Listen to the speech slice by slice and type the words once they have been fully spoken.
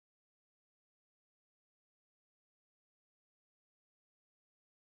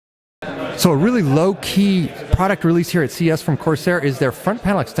So a really low-key product release here at CES from Corsair is their front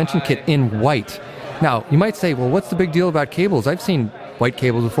panel extension kit in white. Now, you might say, well, what's the big deal about cables? I've seen white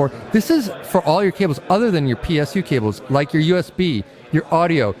cables before. This is for all your cables other than your PSU cables, like your USB, your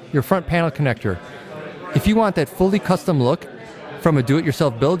audio, your front panel connector. If you want that fully custom look from a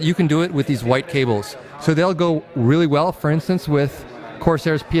do-it-yourself build, you can do it with these white cables. So they'll go really well, for instance, with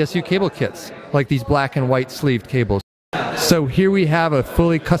Corsair's PSU cable kits, like these black and white sleeved cables. So here we have a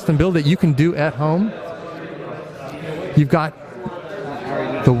fully custom build that you can do at home. You've got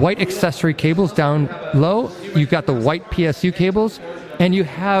the white accessory cables down low, you've got the white PSU cables, and you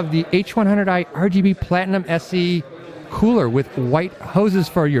have the H100i RGB Platinum SE cooler with white hoses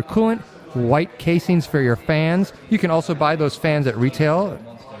for your coolant, white casings for your fans. You can also buy those fans at retail.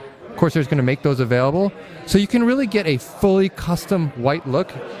 Corsair's going to make those available. So you can really get a fully custom white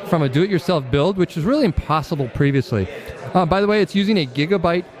look from a do-it-yourself build, which was really impossible previously. By the way, it's using a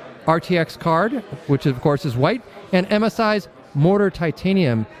Gigabyte RTX card, which of course is white, and MSI's Mortar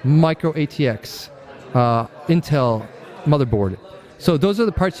Titanium Micro ATX Intel motherboard. So those are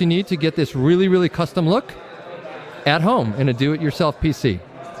the parts you need to get this really, really custom look at home in a do-it-yourself PC.